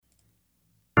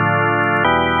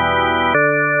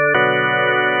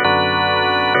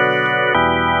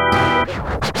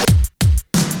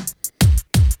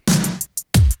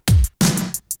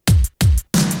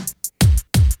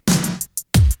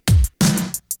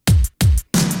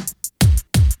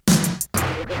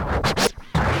All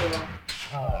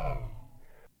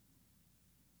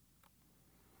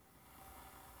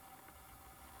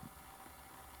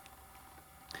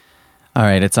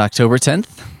right, it's October 10th.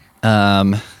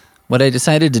 What I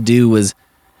decided to do was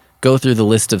go through the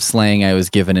list of slang I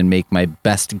was given and make my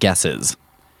best guesses.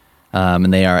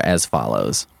 And they are as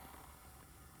follows.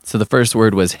 So the first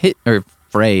word was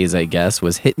phrase, I guess,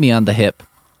 was hit me on the hip.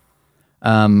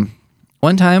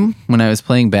 One time when I was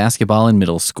playing basketball in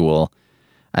middle school,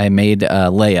 I made a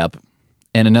layup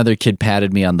and another kid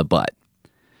patted me on the butt.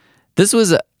 This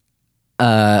was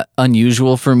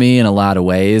unusual for me in a lot of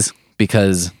ways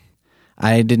because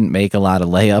I didn't make a lot of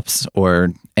layups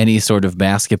or any sort of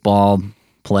basketball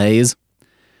plays.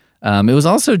 It was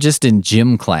also just in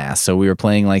gym class, so we were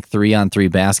playing like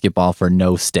 3-on-3 basketball for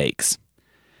no stakes.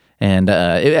 And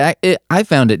I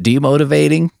found it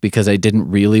demotivating because I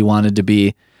didn't really want to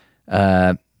be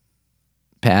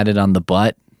patted on the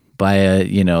butt by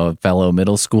a fellow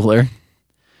middle schooler.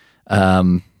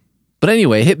 But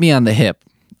anyway, hit me on the hip.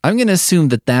 I'm going to assume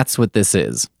that that's what this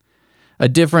is. A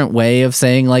different way of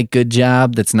saying like good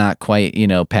job that's not quite,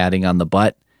 patting on the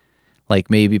butt.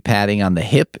 Like maybe patting on the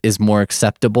hip is more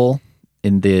acceptable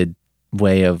in the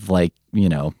way of like,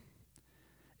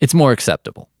 it's more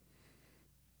acceptable.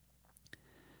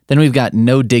 Then we've got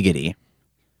no diggity.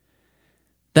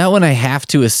 That one I have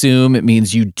to assume it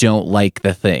means you don't like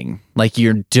the thing. Like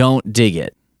you don't dig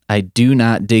it. I do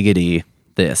not diggity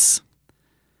this.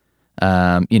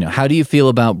 How do you feel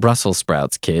about Brussels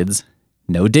sprouts, kids?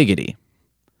 No diggity.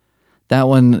 That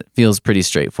one feels pretty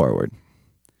straightforward.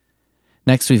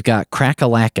 Next, we've got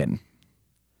crack-a-lackin'.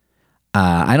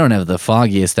 I don't have the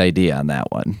foggiest idea on that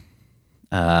one.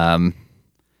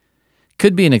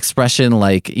 Could be an expression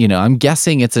like, I'm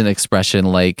guessing it's an expression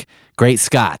like great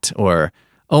Scott or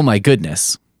oh my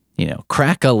goodness,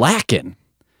 crack-a-lackin'.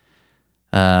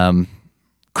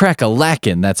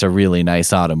 Crack-a-lackin', that's a really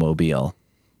nice automobile.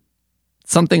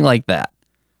 Something like that.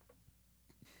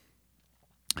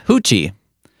 Hoochie.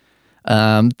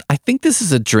 I think this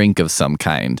is a drink of some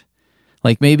kind.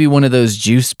 Like maybe one of those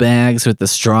juice bags with the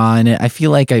straw in it. I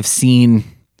feel like I've seen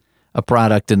a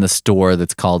product in the store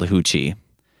that's called Hoochie.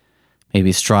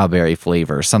 Maybe strawberry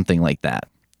flavor, something like that.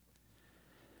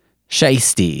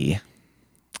 Shiesty.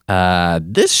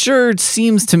 This sure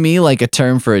seems to me like a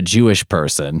term for a Jewish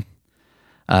person.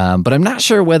 But I'm not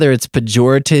sure whether it's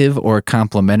pejorative or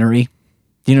complimentary.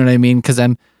 You know what I mean? Because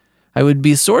I would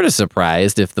be sort of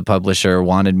surprised if the publisher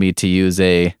wanted me to use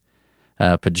a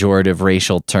pejorative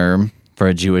racial term for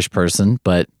a Jewish person,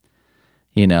 but,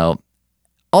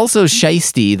 also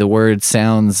shiesty, the word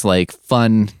sounds like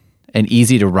fun and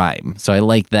easy to rhyme, so I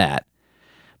like that.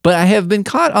 But I have been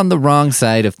caught on the wrong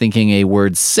side of thinking a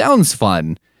word sounds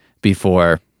fun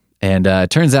before, and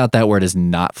it turns out that word is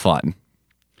not fun.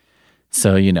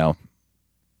 So,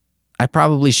 I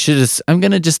probably I'm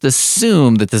going to just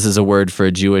assume that this is a word for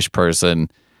a Jewish person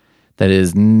that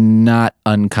is not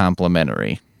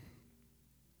uncomplimentary.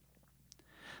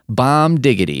 Bomb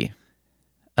diggity.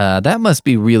 That must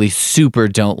be really super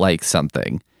don't like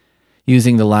something,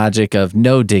 using the logic of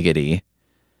no diggity.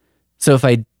 So if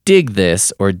I dig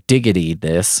this or diggity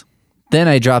this, then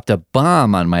I dropped a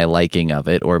bomb on my liking of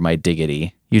it or my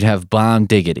diggity, you'd have bomb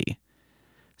diggity.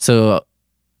 So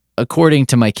according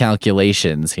to my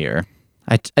calculations here,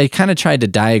 I kind of tried to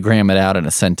diagram it out in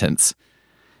a sentence,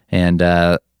 and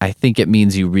I think it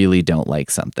means you really don't like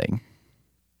something.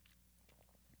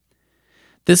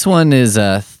 This one is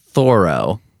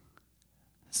thorough,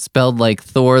 spelled like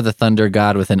Thor, the thunder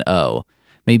god with an O,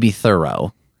 maybe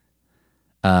thorough.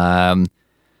 I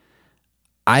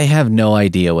have no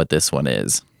idea what this one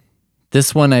is.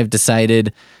 This one I've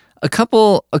decided a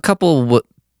couple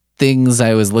things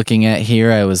I was looking at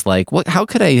here. I was like, how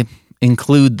could I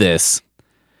include this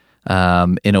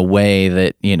in a way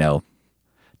that,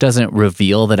 doesn't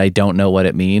reveal that I don't know what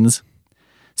it means?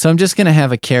 So I'm just going to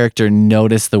have a character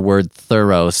notice the word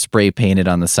thorough spray painted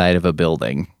on the side of a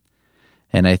building.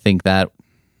 And I think that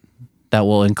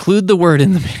will include the word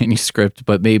in the manuscript,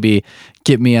 but maybe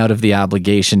get me out of the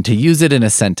obligation to use it in a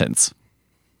sentence.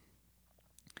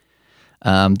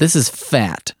 This is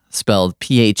fat, spelled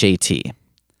P-H-A-T.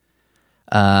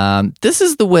 This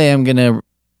is the way I'm going to...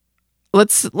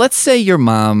 Let's say your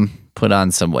mom put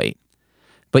on some weight,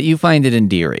 but you find it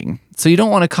endearing. So you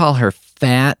don't want to call her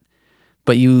fat,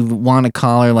 but you want to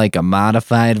call her like a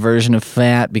modified version of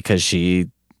fat because she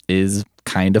is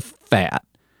kind of fat.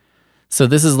 So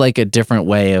this is like a different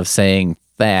way of saying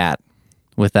fat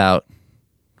without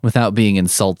being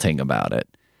insulting about it.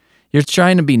 You're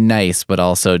trying to be nice, but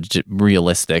also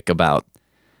realistic about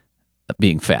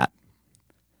being fat.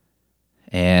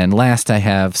 And last I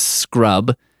have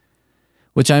scrub,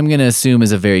 which I'm going to assume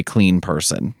is a very clean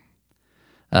person.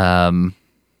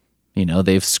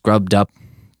 They've scrubbed up.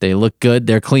 They look good.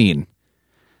 They're clean.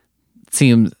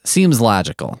 Seems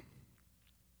logical.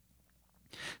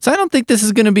 So I don't think this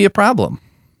is going to be a problem.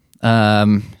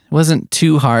 It wasn't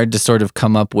too hard to sort of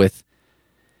come up with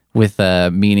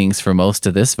meanings for most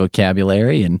of this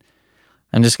vocabulary, and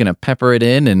I'm just going to pepper it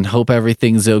in and hope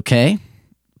everything's okay.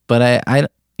 But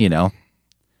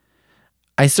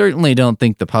I certainly don't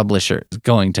think the publisher is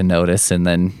going to notice. And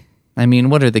then,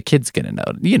 what are the kids going to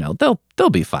know? They'll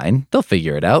be fine. They'll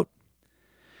figure it out.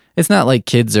 It's not like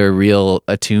kids are real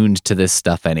attuned to this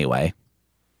stuff anyway.